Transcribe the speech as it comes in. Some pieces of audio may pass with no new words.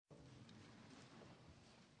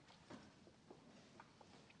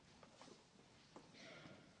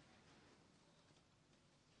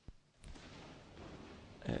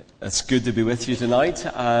It's good to be with you tonight.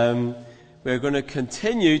 We're going to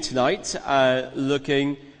continue tonight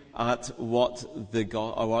looking at what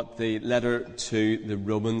the letter to the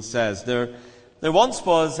Romans says. There once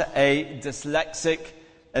was a dyslexic,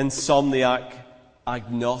 insomniac,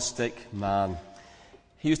 agnostic man.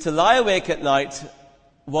 He used to lie awake at night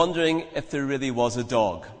wondering if there really was a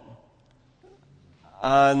dog.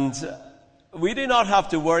 And we do not have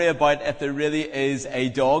to worry about if there really is a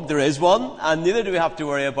dog. There is one, and neither do we have to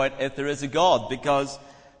worry about if there is a God, because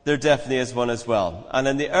there definitely is one as well. And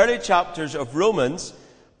in the early chapters of Romans,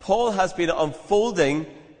 Paul has been unfolding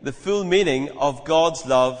the full meaning of God's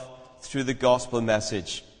love through the gospel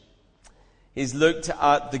message. He's looked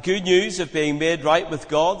at the good news of being made right with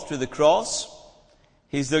God through the cross.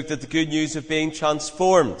 He's looked at the good news of being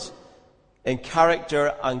transformed in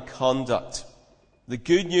character and conduct. The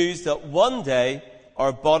good news that one day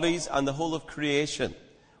our bodies and the whole of creation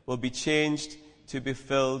will be changed to be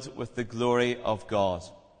filled with the glory of God.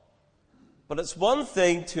 But it's one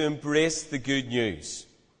thing to embrace the good news.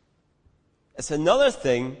 It's another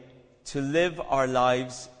thing to live our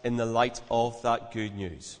lives in the light of that good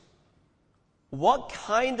news. What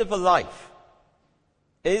kind of a life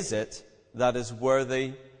is it that is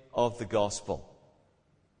worthy of the gospel?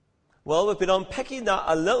 Well, we've been unpicking that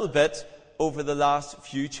a little bit over the last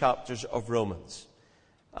few chapters of Romans.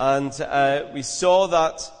 And we saw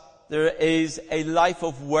that there is a life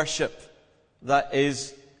of worship that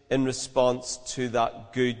is in response to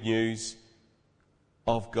that good news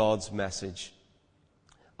of God's message.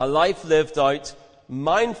 A life lived out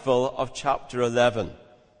mindful of chapter 11.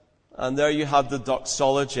 And there you have the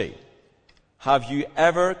doxology. Have you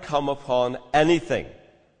ever come upon anything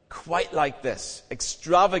quite like this?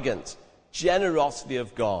 Extravagant generosity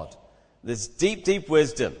of God. This deep, deep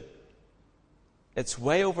wisdom. It's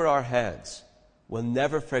way over our heads. We'll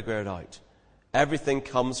never figure it out. Everything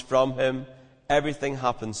comes from Him. Everything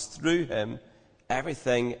happens through Him.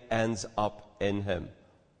 Everything ends up in Him.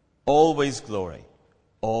 Always glory.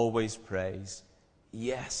 Always praise.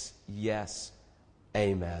 Yes, yes,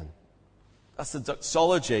 amen. That's the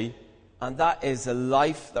doxology, and that is a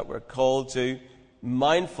life that we're called to,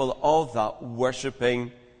 mindful of that,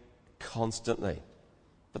 worshipping constantly.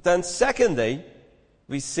 But then secondly,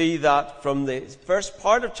 we see that from the first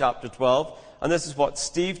part of chapter 12, and this is what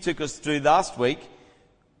Steve took us through last week,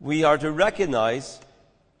 we are to recognize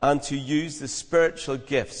and to use the spiritual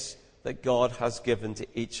gifts that God has given to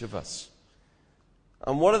each of us.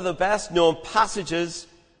 And one of the best known passages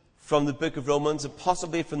from the book of Romans, and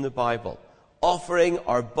possibly from the Bible, offering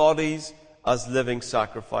our bodies as living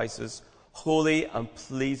sacrifices, holy and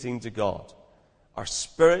pleasing to God. Our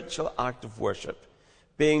spiritual act of worship,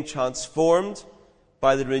 being transformed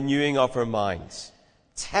by the renewing of our minds,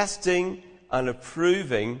 testing and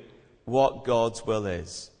approving what God's will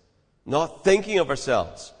is, not thinking of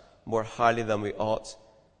ourselves more highly than we ought,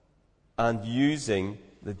 and using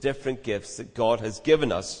the different gifts that God has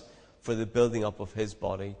given us for the building up of His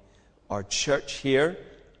body, our church here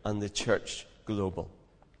and the church global.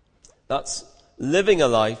 That's living a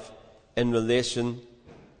life in relation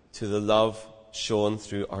to the love shown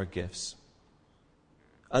through our gifts.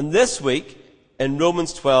 And this week, in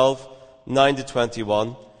Romans 12, 9 to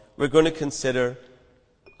 21, we're going to consider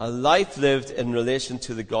a life lived in relation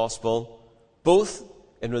to the gospel, both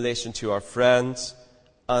in relation to our friends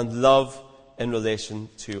and love in relation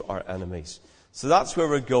to our enemies. So that's where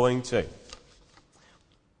we're going to.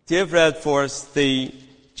 Dave read for us the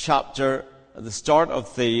chapter at the start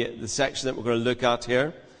of the section that we're going to look at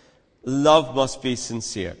here. Love must be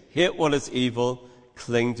sincere. Hate what is evil,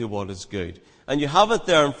 cling to what is good. And you have it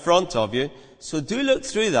there in front of you, so do look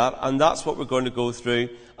through that, and that's what we're going to go through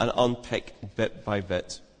and unpick bit by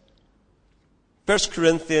bit. 1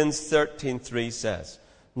 Corinthians 13:3 says,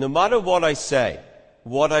 no matter what I say,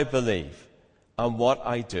 what I believe, and what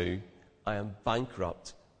I do, I am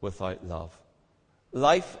bankrupt without love.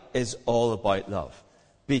 Life is all about love,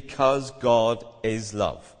 because God is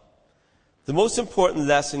love. The most important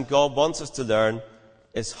lesson God wants us to learn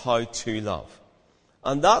is how to love.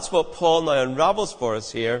 And that's what Paul now unravels for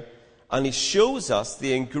us here, and he shows us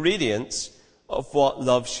the ingredients of what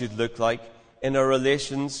love should look like in our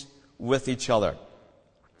relations with each other,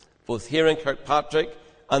 both here in Kirkpatrick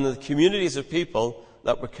and in the communities of people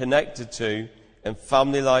that we're connected to in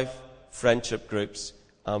family life, friendship groups,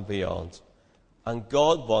 and beyond. And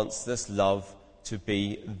God wants this love to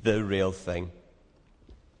be the real thing.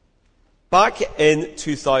 Back in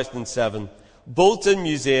 2007, Bolton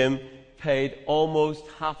Museum paid almost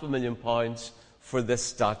 £500,000 for this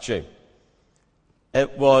statue.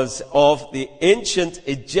 It was of the ancient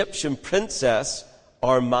Egyptian princess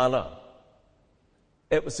Armana.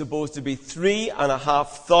 it was supposed to be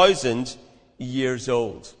 3,500 years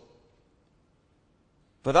old.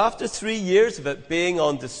 But after 3 years of it being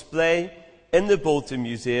on display in the Bolton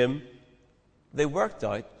Museum, they worked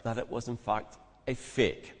out that it was in fact a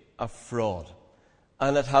fake, a fraud.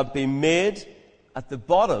 And it had been made at the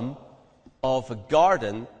bottom of a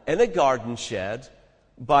garden, in a garden shed,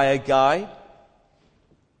 by a guy,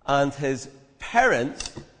 and his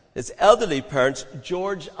parents, his elderly parents,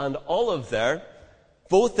 George and Olive there,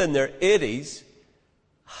 both in their 80s,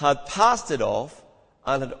 had passed it off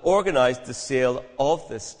and had organised the sale of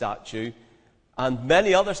this statue and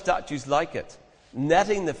many other statues like it,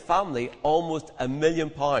 netting the family almost £1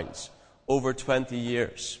 million over 20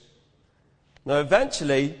 years. Now,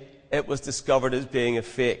 eventually, it was discovered as being a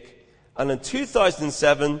fake. And in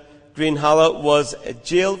 2007, Greenhalgh was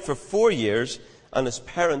jailed for 4 years, and his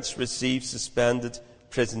parents received suspended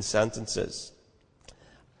prison sentences.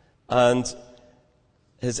 And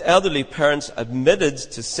his elderly parents admitted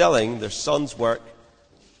to selling their son's work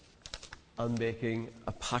and making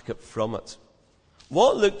a packet from it.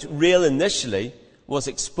 What looked real initially was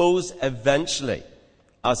exposed eventually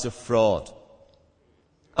as a fraud.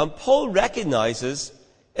 And Paul recognizes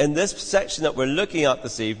in this section that we're looking at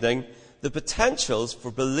this evening the potentials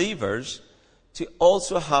for believers to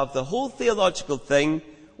also have the whole theological thing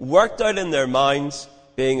worked out in their minds,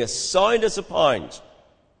 being as sound as a pound,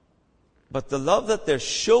 but the love that they're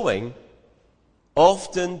showing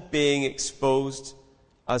often being exposed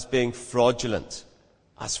as being fraudulent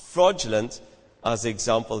as the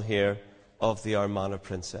example here of the Armana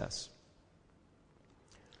princess.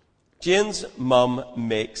 Jane's mum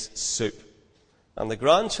makes soup, and the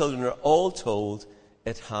grandchildren are all told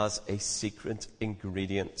it has a secret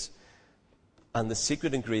ingredient. And the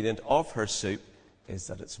secret ingredient of her soup is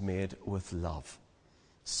that it's made with love.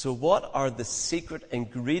 So what are the secret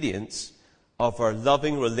ingredients of our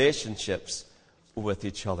loving relationships with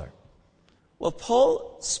each other? Well,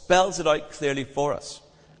 Paul spells it out clearly for us,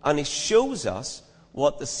 and he shows us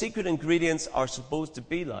what the secret ingredients are supposed to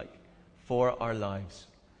be like for our lives.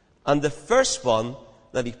 And the first one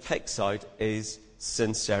that he picks out is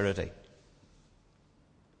sincerity.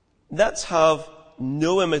 Let's have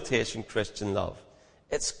no imitation Christian love.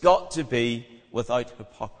 It's got to be without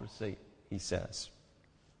hypocrisy, he says.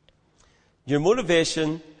 Your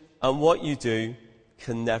motivation and what you do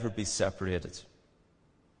can never be separated.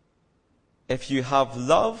 If you have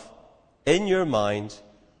love in your mind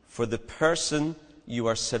for the person you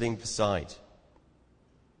are sitting beside,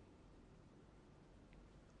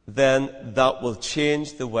 then that will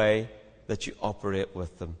change the way that you operate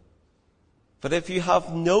with them. But if you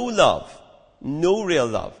have no love, no real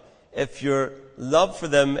love, if your love for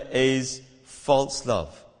them is false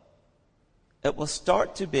love, it will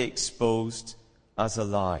start to be exposed as a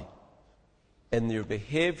lie in your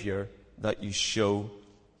behavior that you show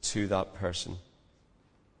to that person.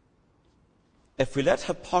 If we let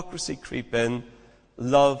hypocrisy creep in,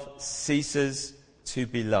 love ceases to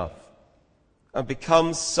be love and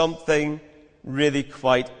becomes something really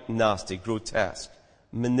quite nasty, grotesque,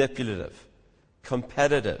 manipulative,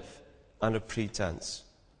 competitive, and a pretense.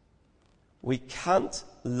 We can't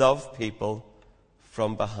love people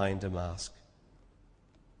from behind a mask.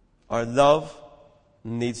 Our love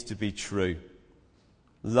needs to be true.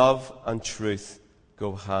 Love and truth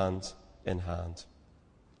go hand in hand.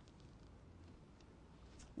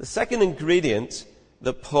 The second ingredient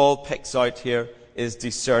that Paul picks out here is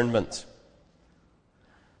discernment.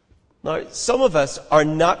 Now, some of us are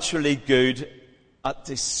naturally good at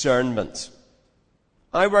discernment.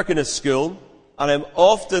 I work in a school, and I'm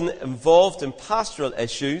often involved in pastoral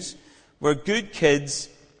issues where good kids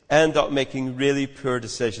end up making really poor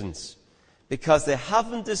decisions because they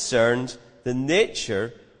haven't discerned the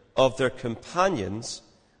nature of their companions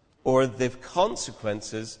or the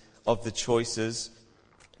consequences of the choices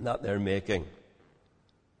that they're making.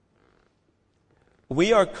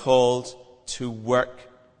 We are called to work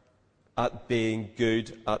at being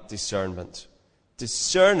good at discernment,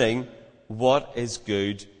 discerning what is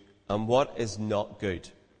good and what is not good.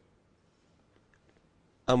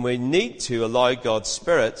 And we need to allow God's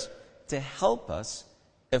Spirit to help us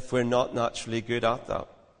if we're not naturally good at that.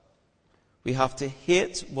 We have to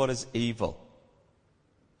hate what is evil.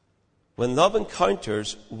 When love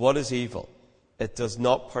encounters what is evil, it does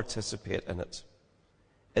not participate in it.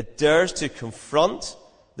 It dares to confront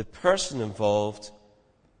the person involved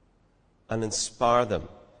and inspire them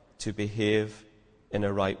to behave in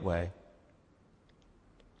a right way.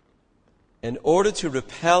 In order to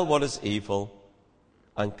repel what is evil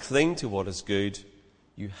and cling to what is good,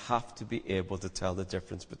 you have to be able to tell the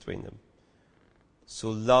difference between them. So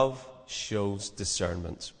love shows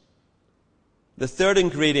discernment. The third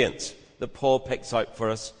ingredient that Paul picks out for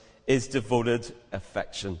us is devoted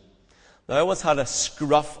affection. Now, I once had a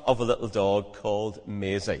scruff of a little dog called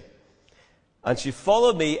Maisie, and she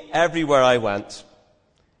followed me everywhere I went.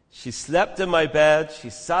 She slept in my bed, she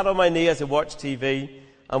sat on my knee as I watched TV,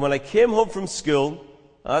 and when I came home from school,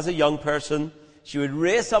 as a young person, she would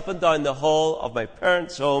race up and down the hall of my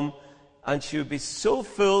parents' home, and she would be so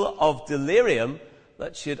full of delirium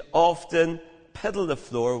that she'd often piddle the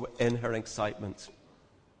floor in her excitement.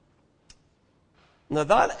 Now,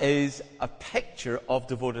 that is a picture of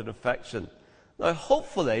devoted affection. Now,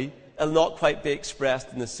 hopefully, it'll not quite be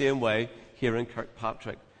expressed in the same way here in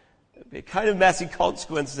Kirkpatrick. It would be a kind of messy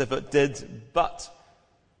consequences if it did, but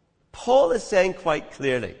Paul is saying quite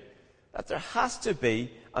clearly that there has to be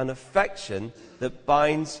an affection that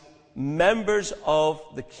binds members of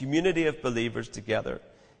the community of believers together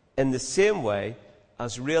in the same way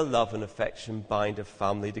as real love and affection bind a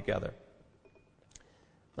family together.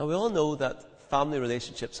 Now, we all know that family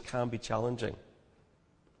relationships can be challenging.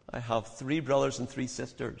 I have 3 brothers and 3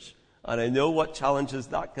 sisters, and I know what challenges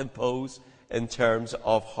that can pose in terms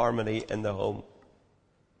of harmony in the home.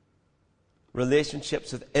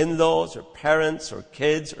 Relationships with in-laws or parents or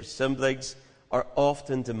kids or siblings are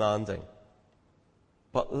often demanding.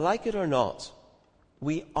 But like it or not,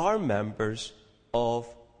 we are members of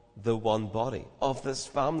the one body, of this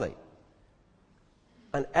family.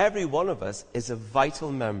 And every one of us is a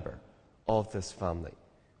vital member of this family.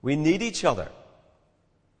 We need each other.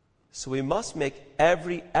 So we must make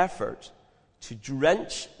every effort to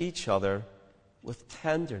drench each other with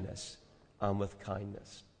tenderness and with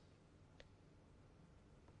kindness.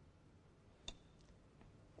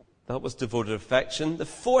 That was devoted affection. The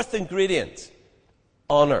fourth ingredient,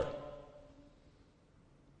 honor.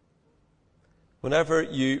 Whenever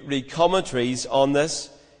you read commentaries on this,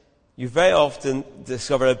 you very often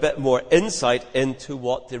discover a bit more insight into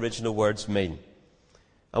what the original words mean.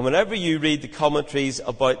 And whenever you read the commentaries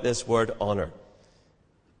about this word honor,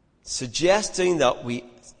 suggesting that we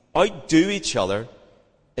outdo each other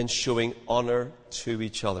in showing honor to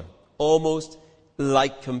each other, almost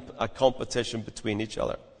like a competition between each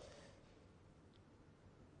other.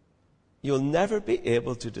 You'll never be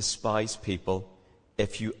able to despise people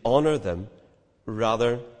if you honor them.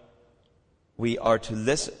 Rather, we are to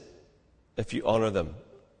listen. If you honor them,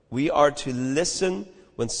 we are to listen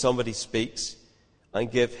when somebody speaks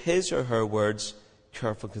and give his or her words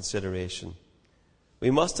careful consideration. We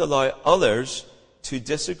must allow others to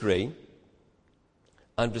disagree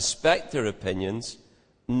and respect their opinions,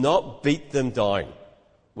 not beat them down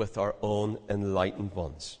with our own enlightened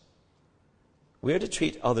ones. We are to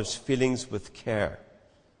treat others' feelings with care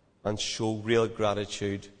and show real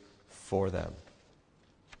gratitude for them.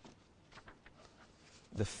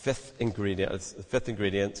 The fifth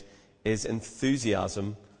ingredient is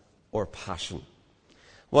enthusiasm or passion.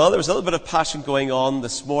 Well, there was a little bit of passion going on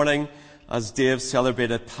this morning as Dave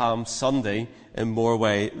celebrated Palm Sunday in more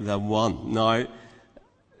ways than one. Now,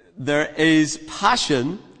 there is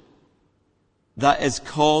passion that is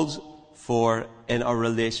called for in our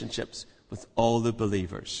relationships with all the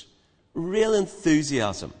believers. Real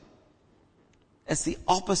enthusiasm. It's the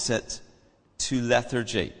opposite to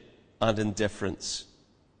lethargy and indifference.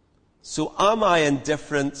 So am I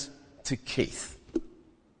indifferent to Keith?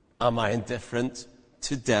 Am I indifferent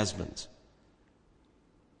to Desmond?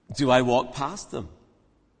 Do I walk past them?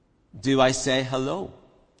 Do I say hello?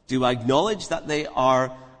 Do I acknowledge that they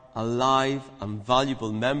are alive and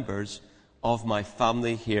valuable members of my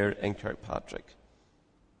family here in Kirkpatrick?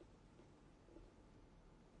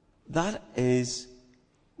 That is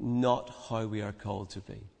not how we are called to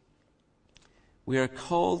be. We are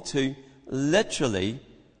called to literally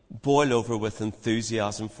boil over with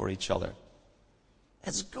enthusiasm for each other.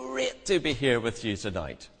 It's great to be here with you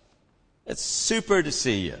tonight. It's super to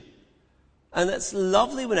see you. And it's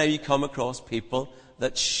lovely whenever you come across people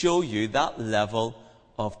that show you that level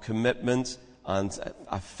of commitment and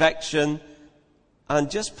affection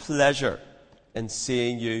and just pleasure in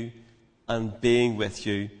seeing you and being with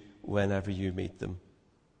you whenever you meet them.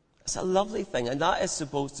 It's a lovely thing, and that is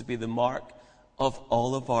supposed to be the mark of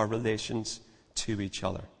all of our relations to each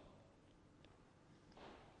other.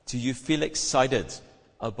 Do you feel excited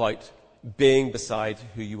about being beside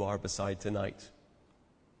who you are beside tonight?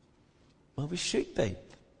 Well, we should be.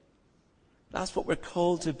 That's what we're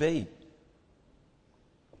called to be.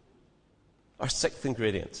 Our sixth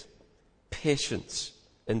ingredient, patience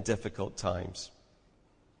in difficult times.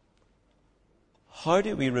 How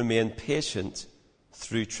do we remain patient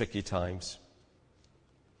through tricky times?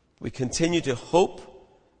 We continue to hope,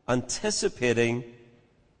 anticipating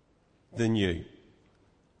the new,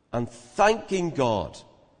 and thanking God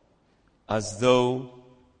as though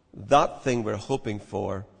that thing we're hoping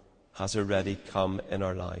for has already come in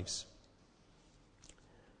our lives.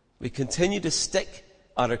 We continue to stick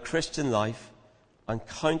at our Christian life and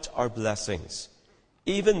count our blessings,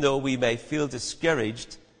 even though we may feel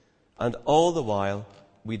discouraged, and all the while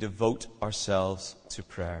we devote ourselves to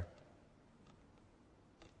prayer.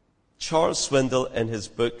 Charles Swindoll, in his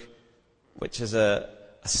book, which is a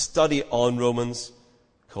study on Romans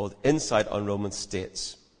called Insight on Romans,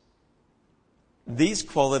 states, these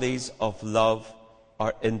qualities of love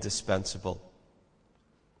are indispensable.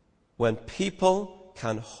 When people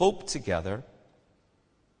can hope together,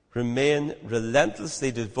 remain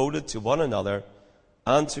relentlessly devoted to one another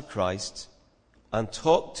and to Christ, and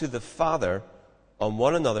talk to the Father on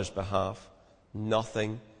one another's behalf,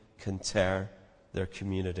 nothing can tear their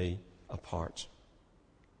community apart.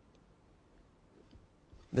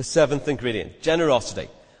 The seventh ingredient, generosity.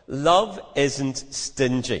 Love isn't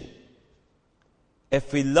stingy.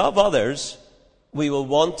 If we love others, we will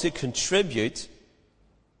want to contribute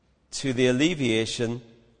to the alleviation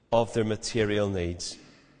of their material needs.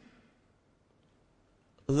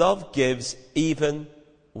 Love gives even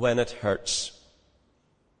when it hurts.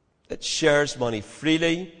 It shares money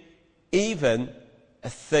freely, even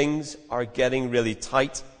if things are getting really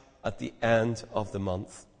tight at the end of the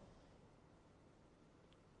month.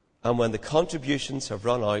 And when the contributions have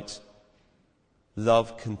run out,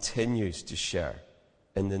 love continues to share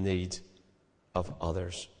in the need of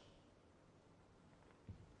others.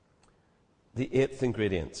 The eighth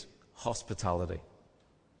ingredient, hospitality.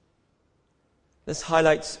 This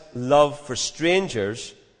highlights love for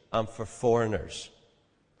strangers and for foreigners,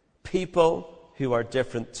 people who are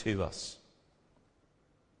different to us.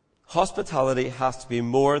 Hospitality has to be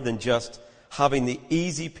more than just having the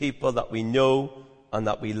easy people that we know and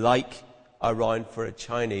that we like around for a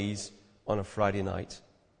Chinese on a Friday night.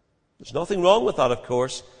 There's nothing wrong with that, of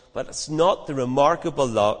course, but it's not the remarkable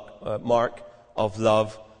mark of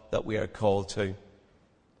love that we are called to.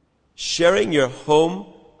 Sharing your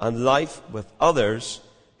home and life with others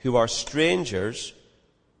who are strangers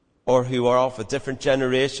or who are of a different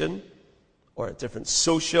generation or a different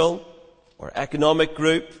social or economic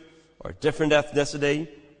group or different ethnicity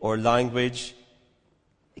or language,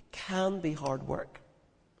 it can be hard work.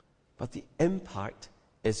 But the impact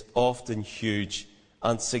is often huge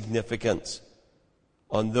and significant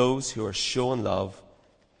on those who are shown love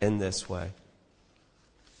in this way.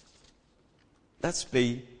 Let's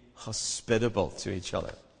be hospitable to each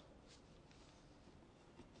other.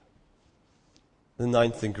 The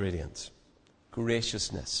ninth ingredient,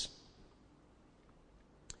 graciousness.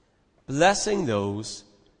 Blessing those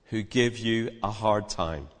who give you a hard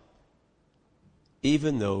time,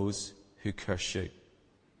 even those who curse you.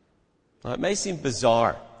 Now, it may seem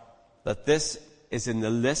bizarre that this is in the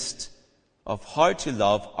list of how to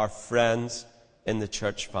love our friends in the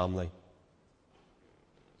church family.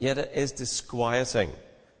 Yet it is disquieting,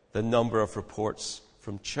 the number of reports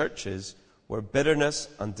from churches where bitterness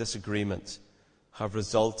and disagreement have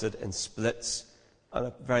resulted in splits and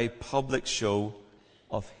a very public show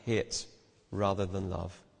of hate rather than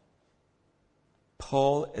love.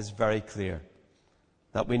 Paul is very clear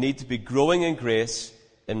that we need to be growing in grace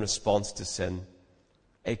in response to sin,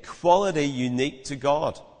 a quality unique to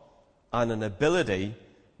God and an ability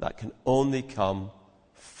that can only come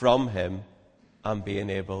from Him and be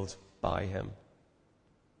enabled by Him.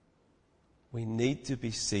 We need to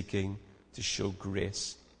be seeking to show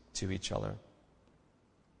grace to each other.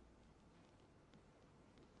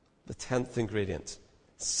 The 10th ingredient,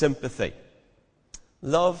 sympathy.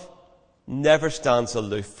 Love never stands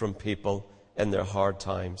aloof from people in their hard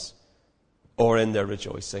times or in their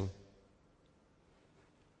rejoicing.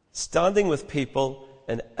 Standing with people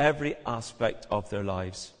in every aspect of their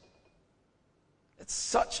lives. It's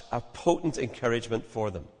such a potent encouragement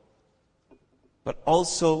for them, but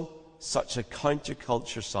also such a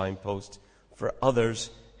counterculture signpost for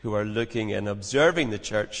others who are looking and observing the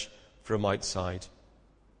church from outside.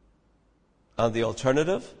 And the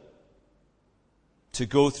alternative? To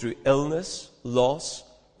go through illness, loss,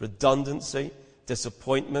 redundancy,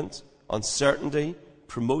 disappointment, uncertainty,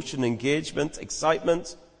 promotion, engagement,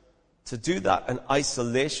 excitement, to do that in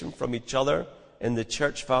isolation from each other in the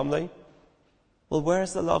church family. Well, where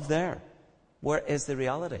is the love there? Where is the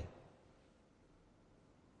reality?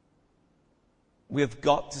 We've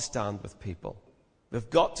got to stand with people. We've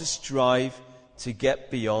got to strive to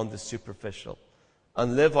get beyond the superficial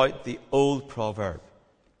and live out the old proverb.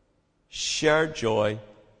 Shared joy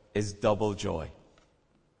is double joy.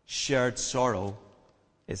 Shared sorrow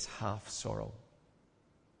is half sorrow.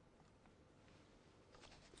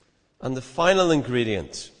 And the final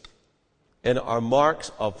ingredient in our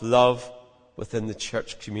marks of love within the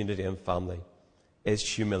church community and family is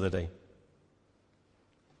humility.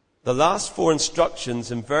 The last 4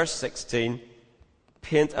 instructions in verse 16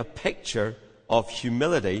 paint a picture of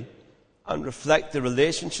humility and reflect the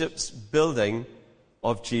relationships building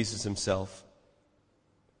of Jesus himself.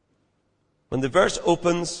 When the verse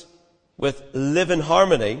opens with live in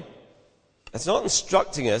harmony, it's not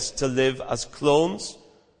instructing us to live as clones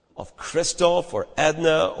of Christoph or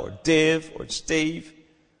Edna or Dave or Steve,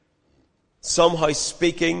 somehow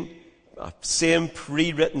speaking a same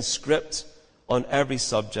pre-written script on every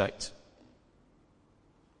subject.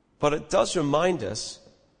 But it does remind us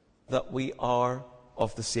that we are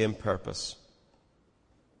of the same purpose.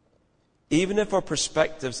 Even if our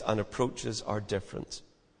perspectives and approaches are different,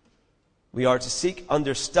 we are to seek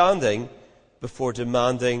understanding before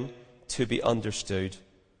demanding to be understood,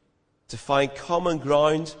 to find common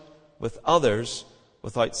ground with others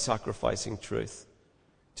without sacrificing truth,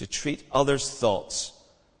 to treat others' thoughts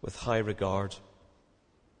with high regard.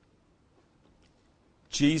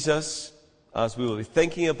 Jesus, as we will be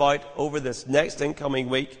thinking about over this next incoming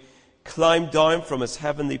week, climbed down from his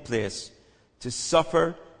heavenly place to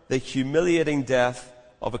suffer the humiliating death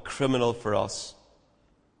of a criminal for us.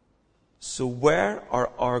 So where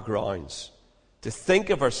are our grounds to think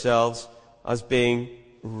of ourselves as being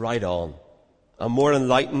right on and more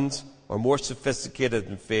enlightened or more sophisticated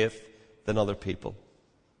in faith than other people?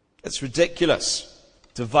 It's ridiculous,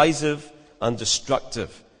 divisive and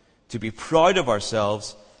destructive to be proud of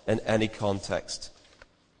ourselves in any context.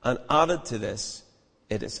 And added to this,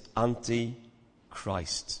 it is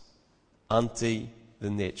anti-Christ, anti the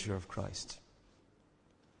nature of Christ.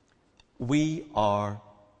 We are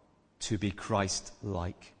to be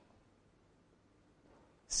Christ-like,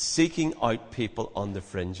 seeking out people on the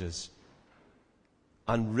fringes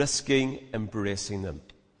and risking embracing them.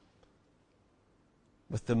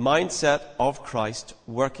 With the mindset of Christ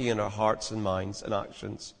working in our hearts and minds and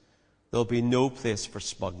actions, there'll be no place for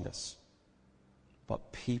smugness,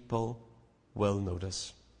 but people will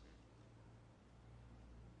notice.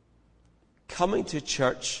 Coming to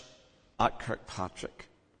church at Kirkpatrick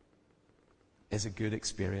is a good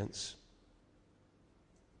experience.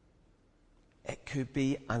 It could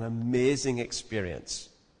be an amazing experience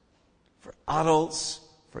for adults,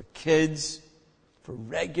 for kids, for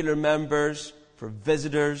regular members, for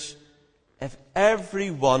visitors, if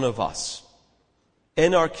every one of us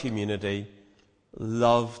in our community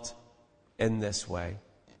loved in this way,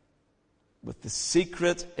 with the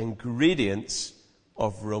secret ingredients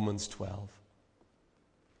of Romans 12.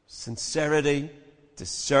 Sincerity,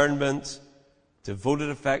 discernment, devoted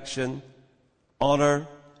affection, honor,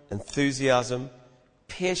 enthusiasm,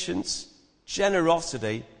 patience,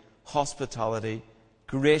 generosity, hospitality,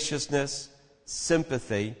 graciousness,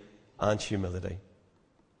 sympathy, and humility.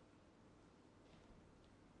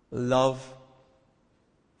 Love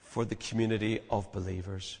for the community of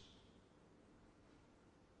believers.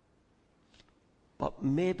 But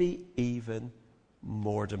maybe even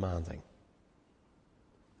more demanding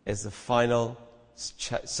is the final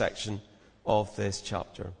section of this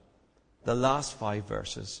chapter. The last 5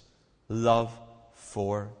 verses. Love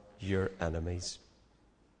for your enemies.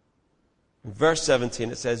 In verse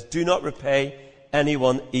 17 it says, do not repay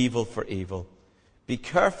anyone evil for evil. Be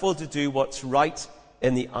careful to do what's right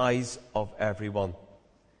in the eyes of everyone.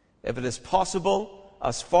 If it is possible,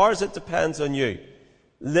 as far as it depends on you,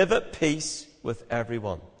 live at peace with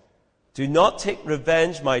everyone. Do not take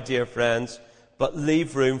revenge, my dear friends, but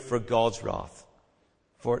leave room for God's wrath.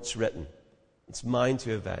 For it's written, it's mine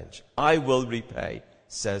to avenge. I will repay,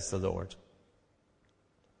 says the Lord.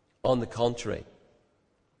 On the contrary,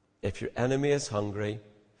 if your enemy is hungry,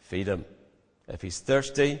 feed him. If he's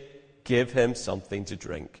thirsty, give him something to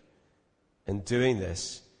drink. In doing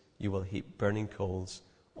this, you will heap burning coals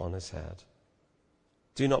on his head.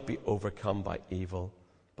 Do not be overcome by evil,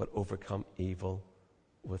 but overcome evil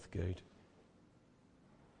with good.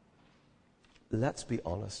 Let's be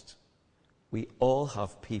honest. We all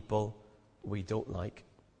have people we don't like.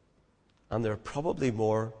 And there are probably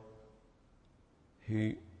more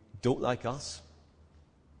who don't like us.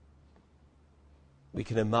 We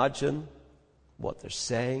can imagine what they're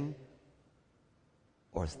saying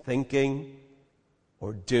or thinking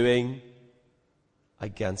or doing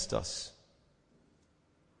against us.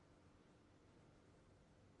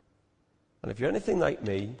 And if you're anything like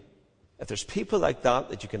me, if there's people like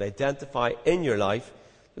that you can identify in your life,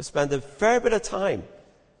 you'll spend a fair bit of time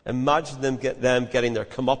imagining them getting their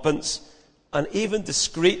comeuppance and even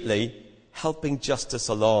discreetly helping justice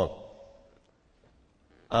along.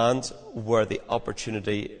 And where the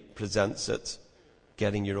opportunity presents it,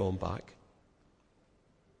 getting your own back.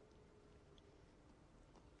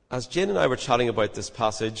 As Jane and I were chatting about this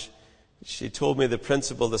passage, she told me the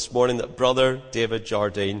principle this morning that Brother David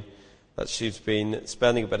Jardine, that she's been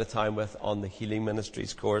spending a bit of time with on the Healing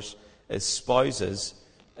Ministries course, espouses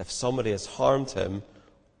if somebody has harmed him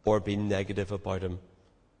or been negative about him.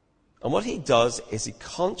 And what he does is he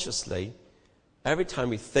consciously, every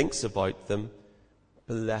time he thinks about them,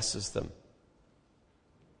 blesses them.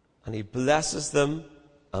 And he blesses them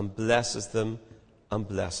and blesses them and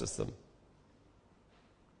blesses them,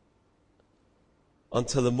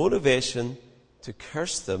 until the motivation to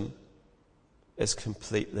curse them is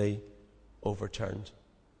completely overturned.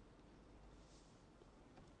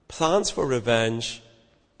 Plans for revenge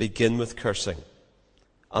begin with cursing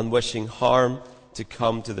and wishing harm to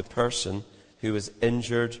come to the person who has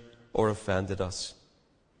injured or offended us.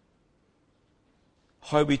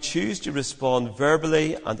 How we choose to respond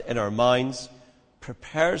verbally and in our minds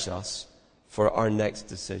prepares us for our next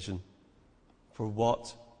decision, for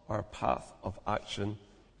what our path of action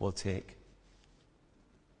will take.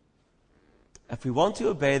 If we want to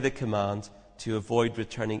obey the command to avoid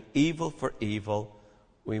returning evil for evil,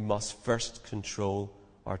 we must first control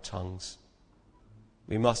our tongues.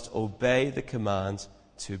 We must obey the command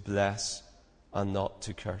to bless and not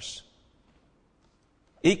to curse.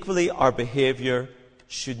 Equally, our behaviour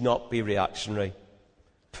should not be reactionary,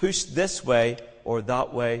 pushed this way or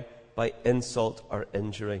that way by insult or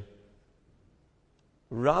injury.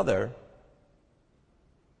 Rather,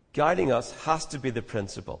 guiding us has to be the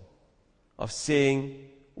principle of seeing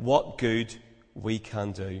what good we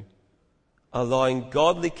can do, allowing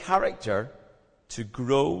godly character to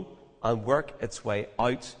grow and work its way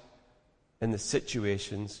out in the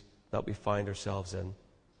situations that we find ourselves in.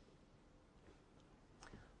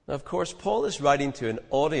 Now, of course, Paul is writing to an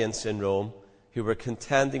audience in Rome who were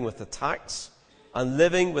contending with attacks and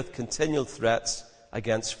living with continual threats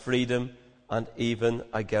against freedom and even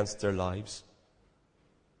against their lives.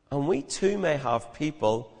 And we too may have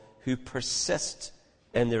people who persist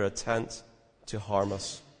in their attempt to harm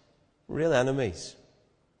us, real enemies.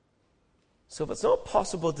 So if it's not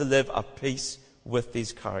possible to live at peace with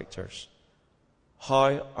these characters,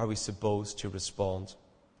 how are we supposed to respond?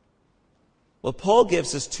 Well, Paul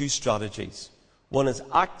gives us two strategies. One is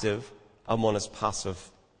active and one is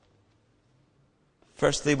passive.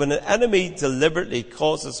 Firstly, when an enemy deliberately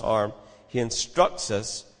causes harm, he instructs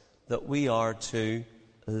us that we are to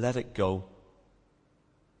let it go.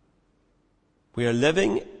 We are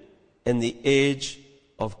living in the age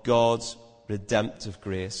of God's redemptive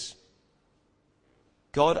grace.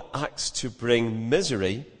 God acts to bring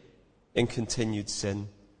misery in continued sin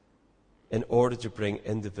in order to bring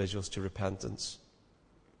individuals to repentance.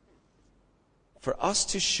 For us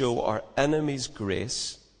to show our enemies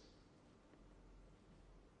grace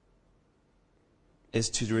is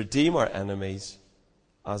to redeem our enemies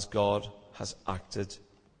as God has acted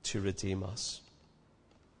to redeem us.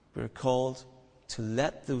 We're called to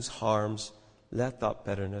let those harms, let that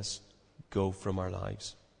bitterness go from our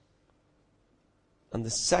lives. And the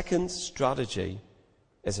second strategy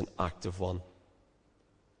is an active one.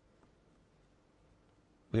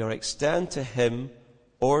 We are extend to him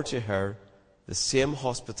or to her the same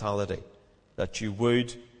hospitality that you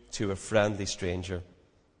would to a friendly stranger.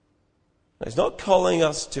 Now, he's not calling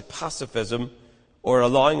us to pacifism or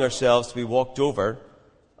allowing ourselves to be walked over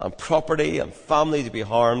and property and family to be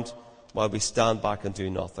harmed while we stand back and do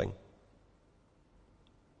nothing.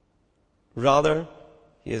 Rather,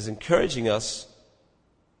 he is encouraging us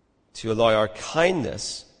to allow our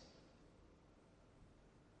kindness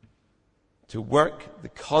to work the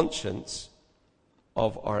conscience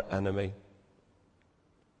of our enemy.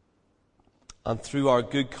 And through our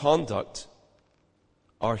good conduct,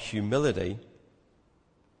 our humility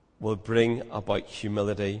will bring about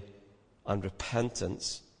humility and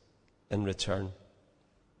repentance in return.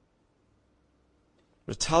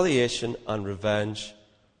 Retaliation and revenge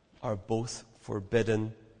are both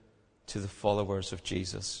forbidden to the followers of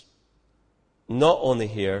Jesus. Not only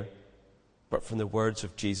here, but from the words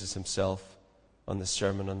of Jesus himself on the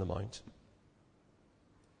Sermon on the Mount.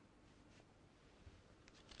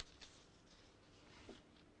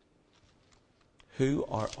 Who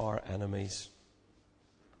are our enemies?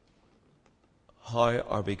 How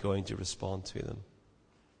are we going to respond to them?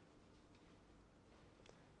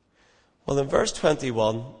 Well, in verse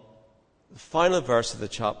 21, the final verse of the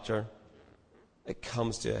chapter, it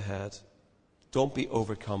comes to a head. Don't be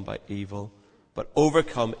overcome by evil, but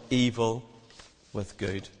overcome evil with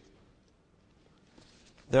good.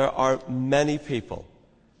 There are many people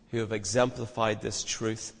who have exemplified this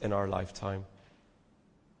truth in our lifetime.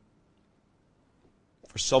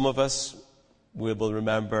 For some of us, we will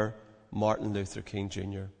remember Martin Luther King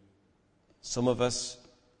Jr. Some of us,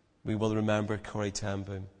 we will remember Corrie ten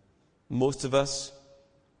Boom. Most of us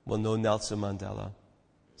will know Nelson Mandela.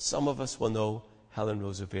 Some of us will know Helen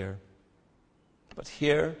Roosevelt. But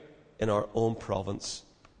here in our own province,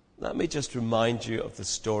 let me just remind you of the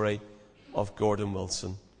story of Gordon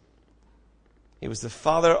Wilson. He was the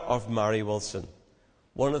father of Mary Wilson,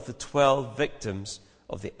 one of the 12 victims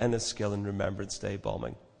of the Enniskillen Remembrance Day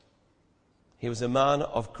bombing. He was a man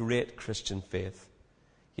of great Christian faith.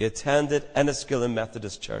 He attended Enniskillen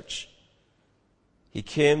Methodist Church. He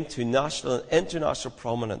came to national and international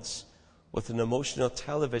prominence with an emotional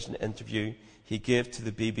television interview he gave to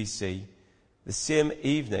the BBC the same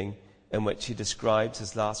evening in which he described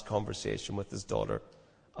his last conversation with his daughter,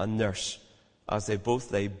 a nurse, as they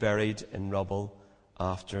both lay buried in rubble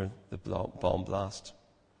after the bomb blast.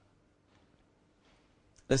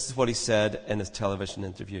 This is what he said in his television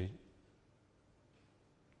interview.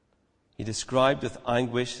 He described with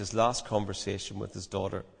anguish his last conversation with his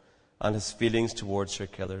daughter and his feelings towards her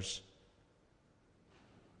killers.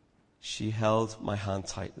 She held my hand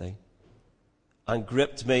tightly and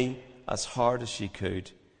gripped me as hard as she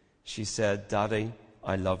could. She said, "Daddy,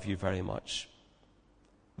 I love you very much."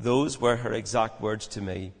 Those were her exact words to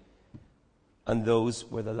me, and those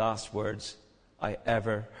were the last words I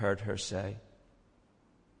ever heard her say.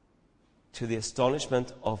 To the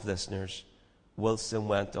astonishment of listeners, Wilson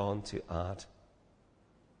went on to add,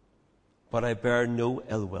 "But I bear no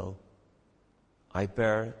ill will. I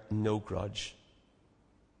bear no grudge.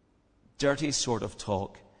 Dirty sort of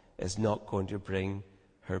talk is not going to bring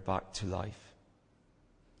her back to life.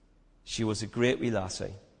 She was a great wee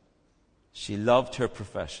lassie. She loved her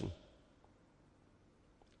profession.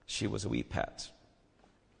 She was a wee pet.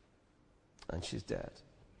 And she's dead.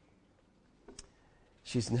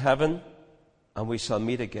 She's in heaven, and we shall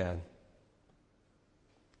meet again.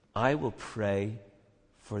 I will pray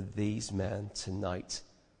for these men tonight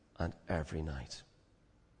and every night."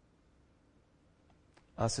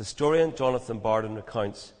 As historian Jonathan Barton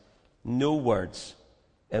recounts, no words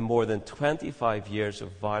in more than 25 years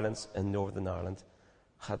of violence in Northern Ireland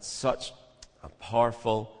had such a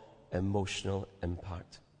powerful emotional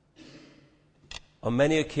impact. On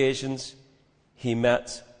many occasions, he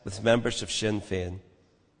met with members of Sinn Féin.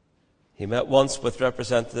 He met once with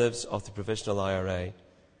representatives of the Provisional IRA,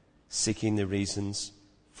 seeking the reasons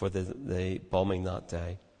for the bombing that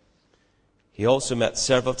day. He also met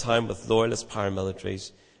several times with loyalist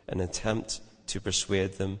paramilitaries in an attempt to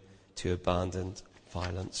persuade them to abandon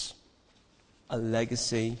violence. A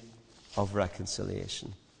legacy of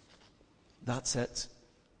reconciliation. That's it.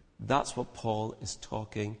 That's what Paul is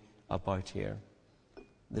talking about here.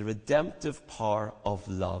 The redemptive power of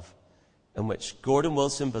love, in which Gordon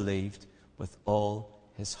Wilson believed with all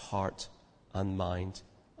his heart and mind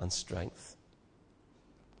and strength.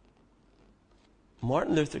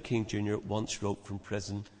 Martin Luther King Jr. once wrote from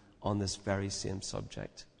prison on this very same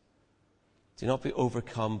subject. Do not be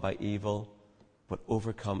overcome by evil, but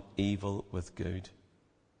overcome evil with good.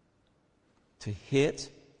 To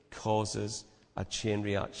hate causes a chain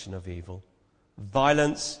reaction of evil.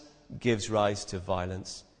 Violence gives rise to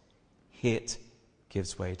violence. Hate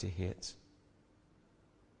gives way to hate.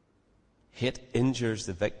 Hate injures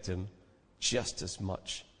the victim just as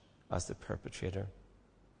much as the perpetrator.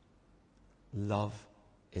 Love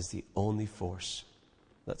is the only force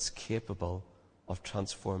that's capable of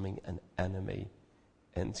transforming an enemy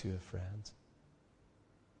into a friend.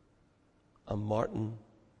 And Martin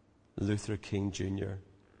Luther King Jr.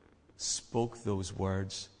 spoke those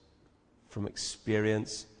words from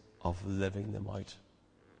experience of living them out.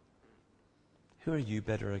 Who are you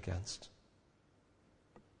bitter against?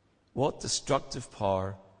 What destructive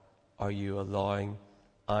power are you allowing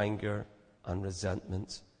anger and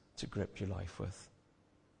resentment to grip your life with?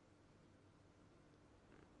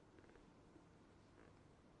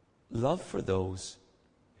 Love for those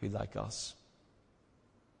who, like us,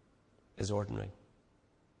 is ordinary.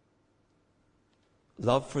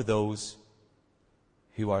 Love for those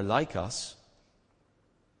who are like us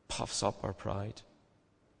puffs up our pride.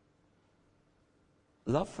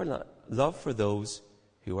 Love for those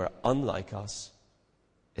who are unlike us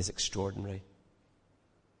is extraordinary.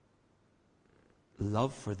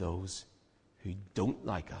 Love for those who don't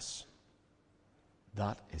like us,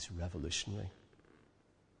 that is revolutionary.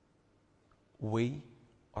 We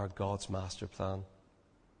are God's master plan.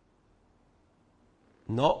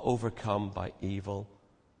 Not overcome by evil,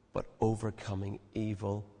 but overcoming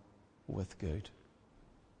evil with good.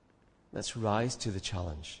 Let's rise to the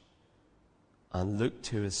challenge and look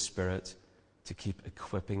to His Spirit to keep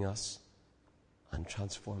equipping us and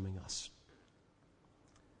transforming us.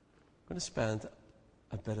 I'm going to spend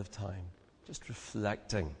a bit of time just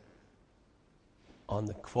reflecting on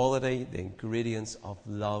the quality, the ingredients of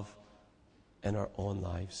love in our own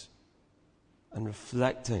lives, and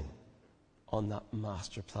reflecting on that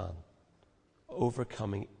master plan,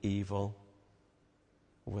 overcoming evil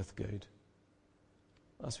with good.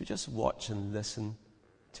 As we just watch and listen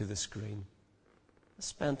to the screen, let's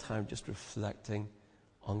spend time just reflecting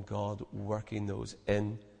on God working those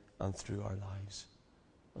in and through our lives,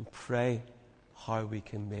 and pray how we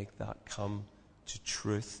can make that come to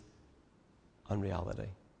truth and reality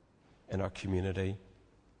in our community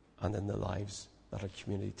and in the lives that our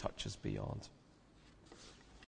community touches beyond.